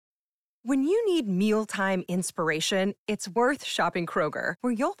When you need mealtime inspiration, it's worth shopping Kroger,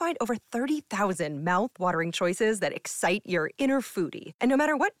 where you'll find over 30,000 mouth-watering choices that excite your inner foodie. And no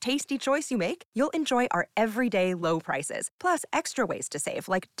matter what tasty choice you make, you'll enjoy our everyday low prices, plus extra ways to save,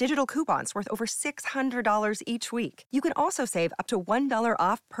 like digital coupons worth over $600 each week. You can also save up to $1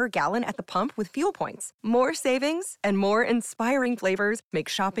 off per gallon at the pump with fuel points. More savings and more inspiring flavors make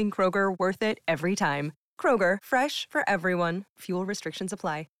shopping Kroger worth it every time. Kroger, fresh for everyone. Fuel restrictions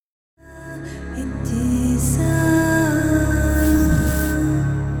apply.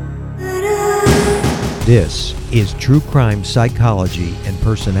 This is True Crime Psychology and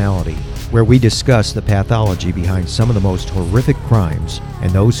Personality, where we discuss the pathology behind some of the most horrific crimes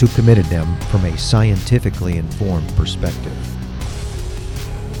and those who committed them from a scientifically informed perspective.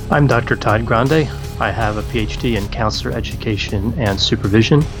 I'm Dr. Todd Grande. I have a PhD in counselor education and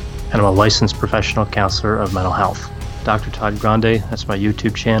supervision, and I'm a licensed professional counselor of mental health. Dr. Todd Grande, that's my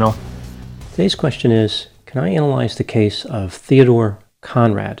YouTube channel. Today's question is, can I analyze the case of Theodore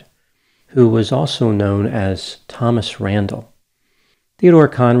Conrad, who was also known as Thomas Randall? Theodore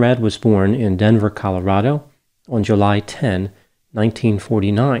Conrad was born in Denver, Colorado on July 10,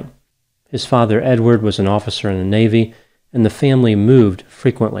 1949. His father, Edward, was an officer in the Navy, and the family moved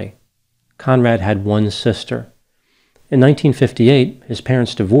frequently. Conrad had one sister. In 1958, his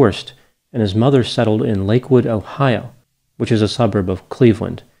parents divorced, and his mother settled in Lakewood, Ohio, which is a suburb of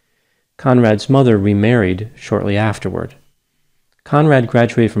Cleveland. Conrad's mother remarried shortly afterward. Conrad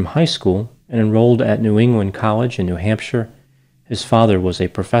graduated from high school and enrolled at New England College in New Hampshire. His father was a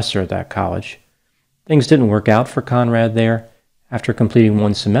professor at that college. Things didn't work out for Conrad there. After completing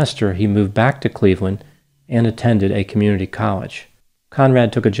one semester, he moved back to Cleveland and attended a community college.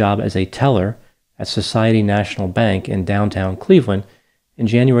 Conrad took a job as a teller at Society National Bank in downtown Cleveland in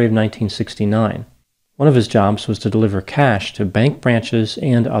January of 1969. One of his jobs was to deliver cash to bank branches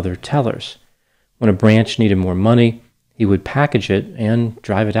and other tellers. When a branch needed more money, he would package it and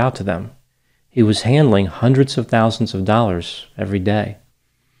drive it out to them. He was handling hundreds of thousands of dollars every day.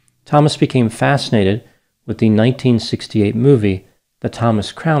 Thomas became fascinated with the 1968 movie, The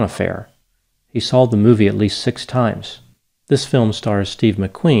Thomas Crown Affair. He saw the movie at least 6 times. This film stars Steve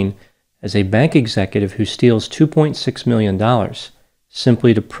McQueen as a bank executive who steals $2.6 million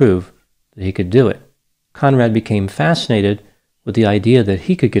simply to prove that he could do it. Conrad became fascinated with the idea that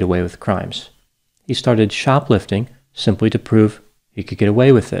he could get away with crimes. He started shoplifting simply to prove he could get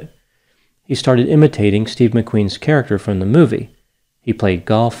away with it. He started imitating Steve McQueen's character from the movie. He played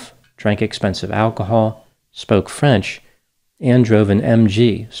golf, drank expensive alcohol, spoke French, and drove an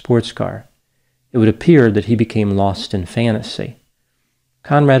MG sports car. It would appear that he became lost in fantasy.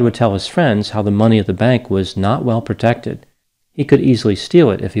 Conrad would tell his friends how the money at the bank was not well protected. He could easily steal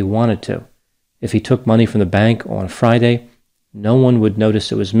it if he wanted to. If he took money from the bank on Friday, no one would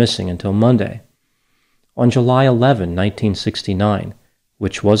notice it was missing until Monday. On July 11, 1969,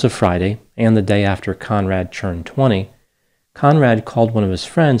 which was a Friday and the day after Conrad turned 20, Conrad called one of his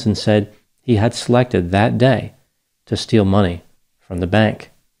friends and said he had selected that day to steal money from the bank.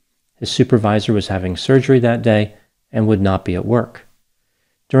 His supervisor was having surgery that day and would not be at work.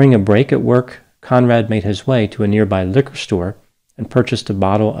 During a break at work, Conrad made his way to a nearby liquor store and purchased a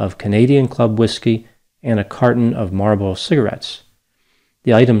bottle of Canadian Club whiskey and a carton of Marlboro cigarettes.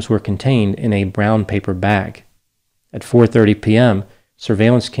 The items were contained in a brown paper bag. At 4:30 p.m.,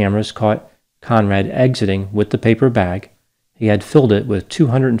 surveillance cameras caught Conrad exiting with the paper bag. He had filled it with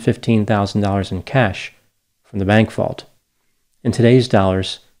 $215,000 in cash from the bank vault. In today's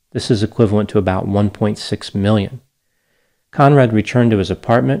dollars, this is equivalent to about $1.6 million. Conrad returned to his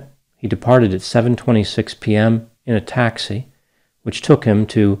apartment. He departed at 7:26 p.m. in a taxi, which took him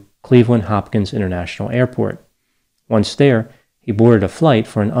to Cleveland Hopkins International Airport. Once there, he boarded a flight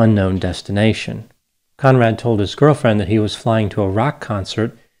for an unknown destination. Conrad told his girlfriend that he was flying to a rock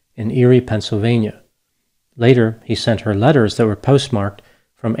concert in Erie, Pennsylvania. Later, he sent her letters that were postmarked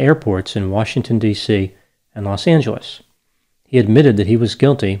from airports in Washington, D.C. and Los Angeles. He admitted that he was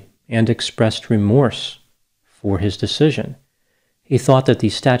guilty and expressed remorse for his decision. He thought that the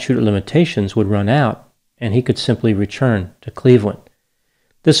statute of limitations would run out and he could simply return to Cleveland.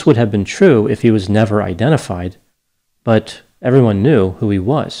 This would have been true if he was never identified, but everyone knew who he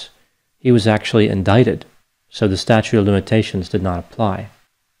was. He was actually indicted, so the statute of limitations did not apply.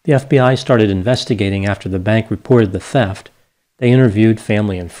 The FBI started investigating after the bank reported the theft. They interviewed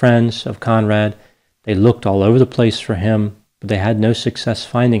family and friends of Conrad. They looked all over the place for him, but they had no success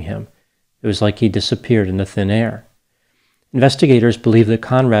finding him. It was like he disappeared into thin air. Investigators believe that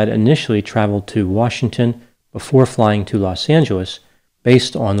Conrad initially traveled to Washington before flying to Los Angeles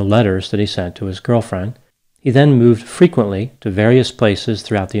based on the letters that he sent to his girlfriend. He then moved frequently to various places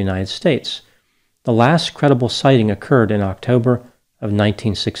throughout the United States. The last credible sighting occurred in October of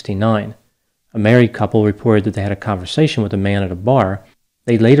 1969. A married couple reported that they had a conversation with a man at a bar.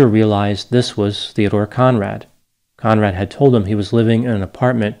 They later realized this was Theodore Conrad. Conrad had told them he was living in an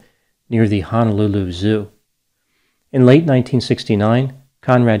apartment near the Honolulu Zoo. In late 1969,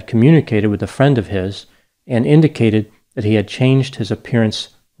 Conrad communicated with a friend of his and indicated that he had changed his appearance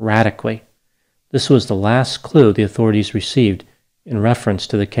radically. This was the last clue the authorities received in reference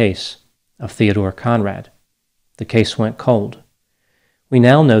to the case of Theodore Conrad. The case went cold. We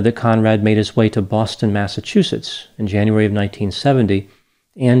now know that Conrad made his way to Boston, Massachusetts in January of 1970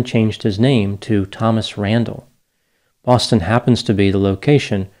 and changed his name to Thomas Randall. Boston happens to be the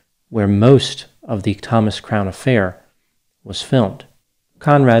location where most of the Thomas Crown Affair was filmed.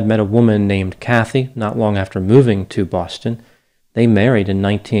 Conrad met a woman named Kathy not long after moving to Boston. They married in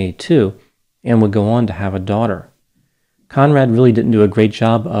 1982 and would go on to have a daughter. Conrad really didn't do a great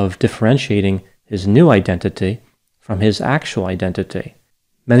job of differentiating his new identity from his actual identity.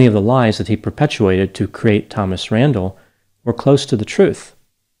 Many of the lies that he perpetuated to create Thomas Randall were close to the truth.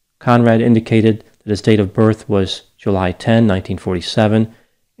 Conrad indicated that his date of birth was July 10, 1947,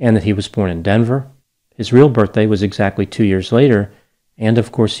 and that he was born in Denver. His real birthday was exactly 2 years later, and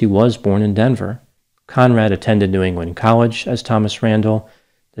of course he was born in Denver. Conrad attended New England College as Thomas Randall,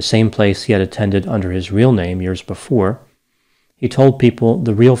 the same place he had attended under his real name years before. He told people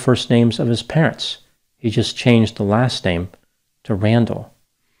the real first names of his parents. He just changed the last name to Randall.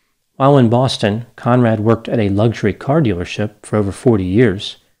 While in Boston, Conrad worked at a luxury car dealership for over 40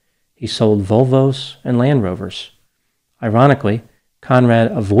 years. He sold Volvos and Land Rovers. Ironically,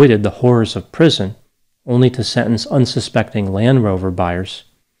 Conrad avoided the horrors of prison only to sentence unsuspecting Land Rover buyers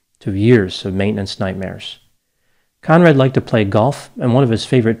to years of maintenance nightmares. Conrad liked to play golf, and one of his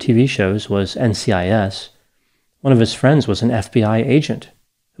favorite TV shows was NCIS. One of his friends was an FBI agent,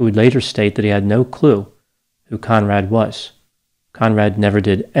 who would later state that he had no clue who Conrad was. Conrad never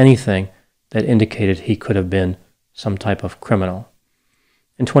did anything that indicated he could have been some type of criminal.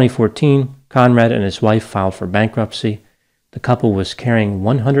 In 2014, Conrad and his wife filed for bankruptcy. The couple was carrying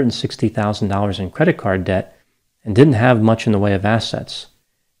 $160,000 in credit card debt and didn't have much in the way of assets.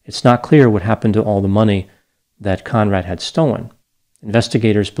 It's not clear what happened to all the money that Conrad had stolen.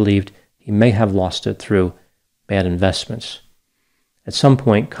 Investigators believed he may have lost it through bad investments. At some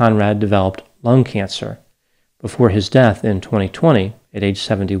point, Conrad developed lung cancer. Before his death in 2020, at age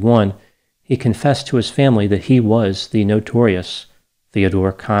 71, he confessed to his family that he was the notorious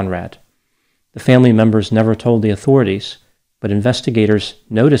Theodore Conrad. The family members never told the authorities, but investigators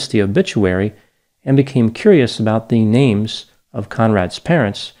noticed the obituary and became curious about the names of Conrad's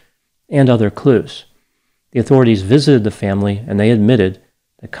parents and other clues. The authorities visited the family, and they admitted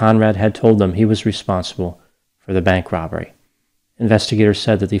that Conrad had told them he was responsible for the bank robbery. Investigators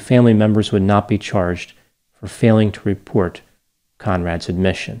said that the family members would not be charged for failing to report Conrad's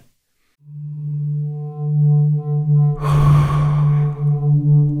admission.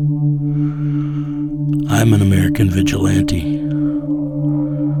 I'm an American vigilante.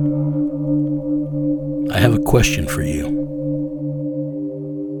 I have a question for you.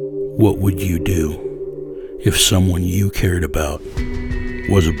 What would you do if someone you cared about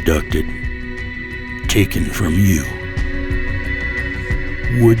was abducted, taken from you?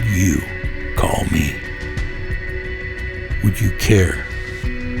 Would you call me? Would you care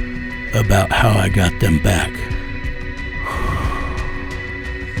about how I got them back?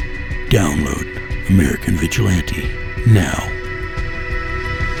 Download American Vigilante now.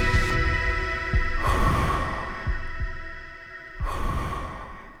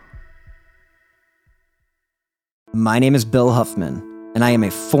 My name is Bill Huffman, and I am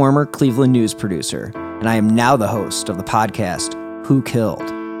a former Cleveland news producer, and I am now the host of the podcast, Who Killed?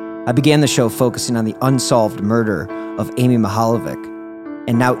 I began the show focusing on the unsolved murder of Amy Mihaljevic,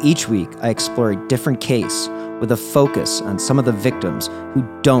 and now each week I explore a different case with a focus on some of the victims who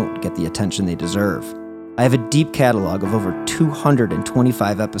don't get the attention they deserve. I have a deep catalog of over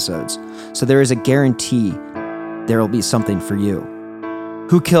 225 episodes, so there is a guarantee there will be something for you.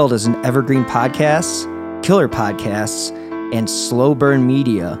 Who Killed is an evergreen podcasts, killer podcasts, and slow burn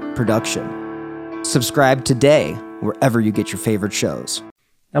media production. Subscribe today wherever you get your favorite shows.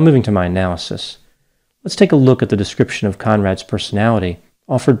 Now moving to my analysis. Let's take a look at the description of Conrad's personality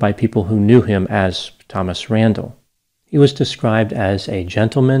offered by people who knew him as Thomas Randall. He was described as a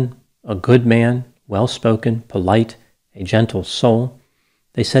gentleman, a good man, well-spoken, polite, a gentle soul.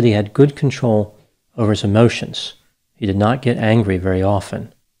 They said he had good control over his emotions. He did not get angry very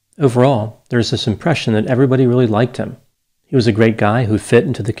often. Overall, there is this impression that everybody really liked him. He was a great guy who fit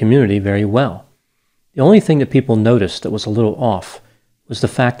into the community very well. The only thing that people noticed that was a little off was the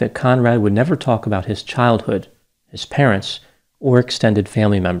fact that Conrad would never talk about his childhood, his parents, or extended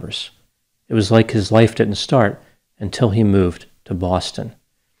family members. It was like his life didn't start until he moved to Boston.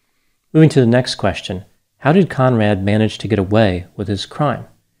 Moving to the next question, how did Conrad manage to get away with his crime?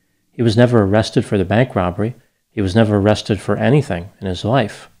 He was never arrested for the bank robbery. He was never arrested for anything in his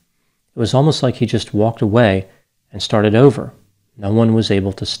life. It was almost like he just walked away and started over. No one was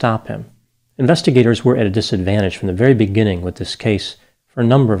able to stop him. Investigators were at a disadvantage from the very beginning with this case for a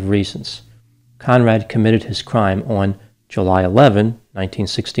number of reasons. Conrad committed his crime on July 11,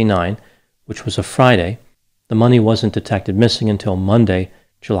 1969, which was a Friday. The money wasn't detected missing until Monday,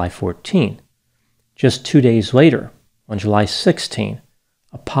 July 14. Just 2 days later, on July 16,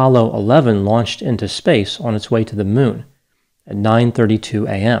 Apollo 11 launched into space on its way to the moon at 9:32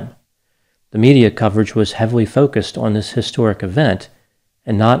 a.m. The media coverage was heavily focused on this historic event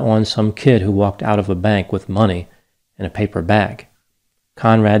and not on some kid who walked out of a bank with money in a paper bag.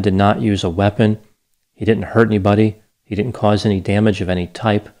 Conrad did not use a weapon. He didn't hurt anybody. He didn't cause any damage of any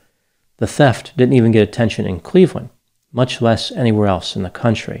type. The theft didn't even get attention in Cleveland, much less anywhere else in the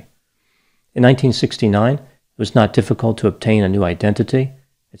country. In 1969, it was not difficult to obtain a new identity.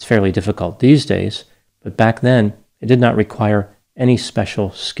 It's fairly difficult these days, but back then, it did not require any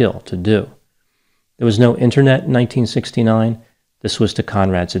special skill to do. There was no internet in 1969. This was to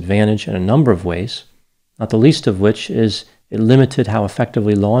Conrad's advantage in a number of ways, not the least of which is it limited how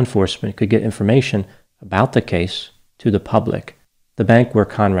effectively law enforcement could get information about the case to the public. The bank where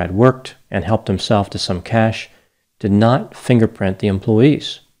Conrad worked and helped himself to some cash did not fingerprint the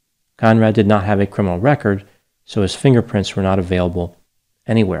employees. Conrad did not have a criminal record, so his fingerprints were not available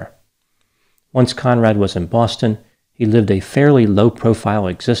anywhere. Once Conrad was in Boston, he lived a fairly low-profile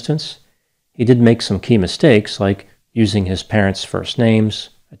existence. He did make some key mistakes, like using his parents' first names,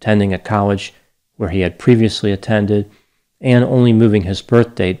 attending a college where he had previously attended, and only moving his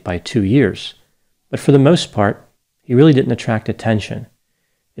birth date by 2 years. But for the most part, he really didn't attract attention.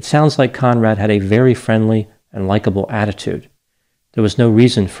 It sounds like Conrad had a very friendly and likable attitude. There was no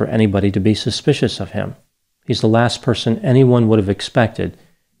reason for anybody to be suspicious of him. He's the last person anyone would have expected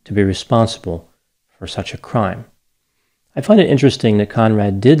to be responsible for such a crime. I find it interesting that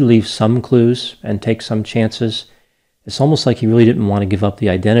Conrad did leave some clues and take some chances. It's almost like he really didn't want to give up the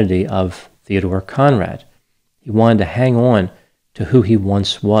identity of Theodore Conrad. He wanted to hang on to who he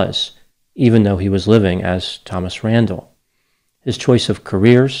once was, even though he was living as Thomas Randall. His choice of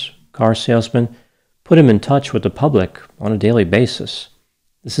careers, car salesman, put him in touch with the public on a daily basis.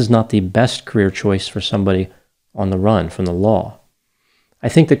 This is not the best career choice for somebody on the run from the law. I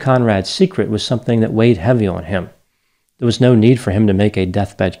think that Conrad's secret was something that weighed heavy on him. There was no need for him to make a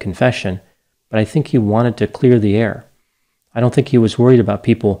deathbed confession, but I think he wanted to clear the air. I don't think he was worried about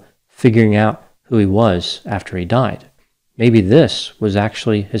people figuring out who he was after he died. Maybe this was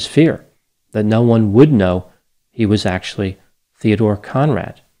actually his fear, that no one would know he was actually Theodore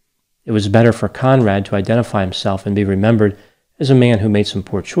Conrad. It was better for Conrad to identify himself and be remembered as a man who made some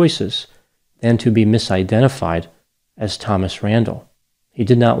poor choices than to be misidentified as Thomas Randall. He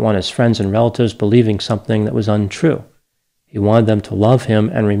did not want his friends and relatives believing something that was untrue. He wanted them to love him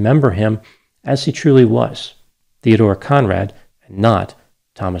and remember him as he truly was, Theodore Conrad, and not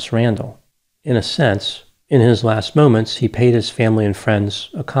Thomas Randall. In a sense, in his last moments, he paid his family and friends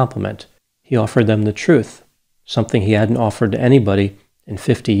a compliment. He offered them the truth, something he hadn't offered to anybody in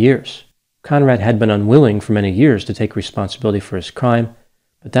 50 years. Conrad had been unwilling for many years to take responsibility for his crime,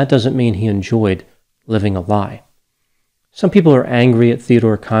 but that doesn't mean he enjoyed living a lie. Some people are angry at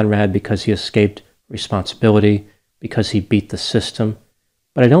Theodore Conrad because he escaped responsibility, because he beat the system,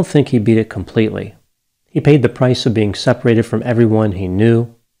 but I don't think he beat it completely. He paid the price of being separated from everyone he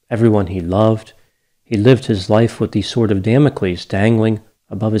knew, everyone he loved. He lived his life with the sword of Damocles dangling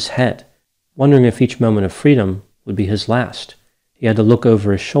above his head, wondering if each moment of freedom would be his last. He had to look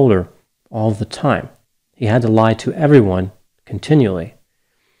over his shoulder all the time. He had to lie to everyone continually.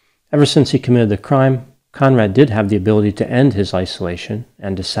 Ever since he committed the crime, Conrad did have the ability to end his isolation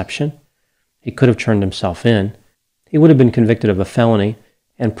and deception. He could have turned himself in. He would have been convicted of a felony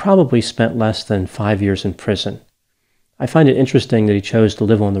and probably spent less than 5 years in prison. I find it interesting that he chose to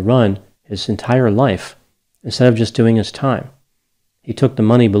live on the run his entire life instead of just doing his time. He took the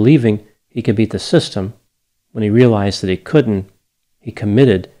money believing he could beat the system. When he realized that he couldn't, he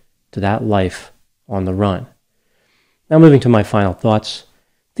committed to that life on the run. Now moving to my final thoughts.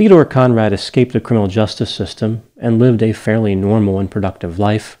 Theodore Conrad escaped the criminal justice system and lived a fairly normal and productive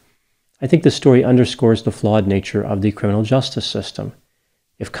life. I think this story underscores the flawed nature of the criminal justice system.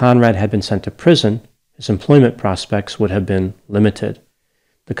 If Conrad had been sent to prison, his employment prospects would have been limited.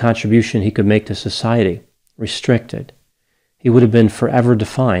 The the contribution he could make to society restricted. He would have been forever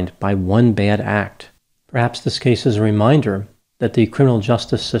defined by one bad act. Perhaps this case is a reminder that the criminal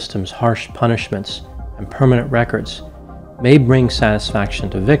justice system's harsh punishments and permanent records may bring satisfaction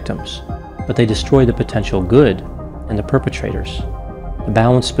to victims, but they destroy the potential good in the perpetrators. The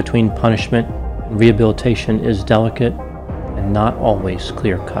balance between punishment and rehabilitation is delicate and not always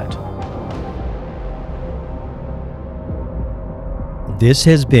clear-cut. This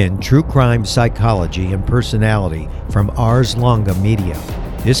has been True Crime Psychology and Personality from Ars Longa Media.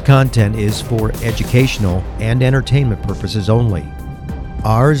 This content is for educational and entertainment purposes only.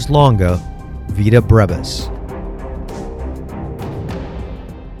 Ars Longa, Vita Brevis.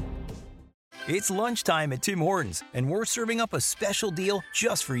 It's lunchtime at Tim Hortons, and we're serving up a special deal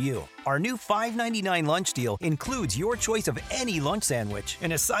just for you. Our new $5.99 lunch deal includes your choice of any lunch sandwich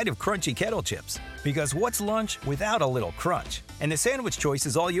and a side of crunchy kettle chips. Because what's lunch without a little crunch? And the sandwich choice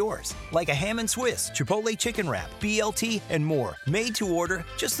is all yours, like a ham and Swiss, Chipotle chicken wrap, BLT, and more, made to order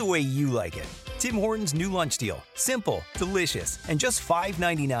just the way you like it. Tim Hortons' new lunch deal. Simple, delicious, and just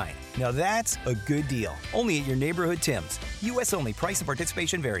 $5.99. Now that's a good deal. Only at your neighborhood Tim's. U.S. only. Price and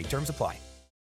participation vary. Terms apply.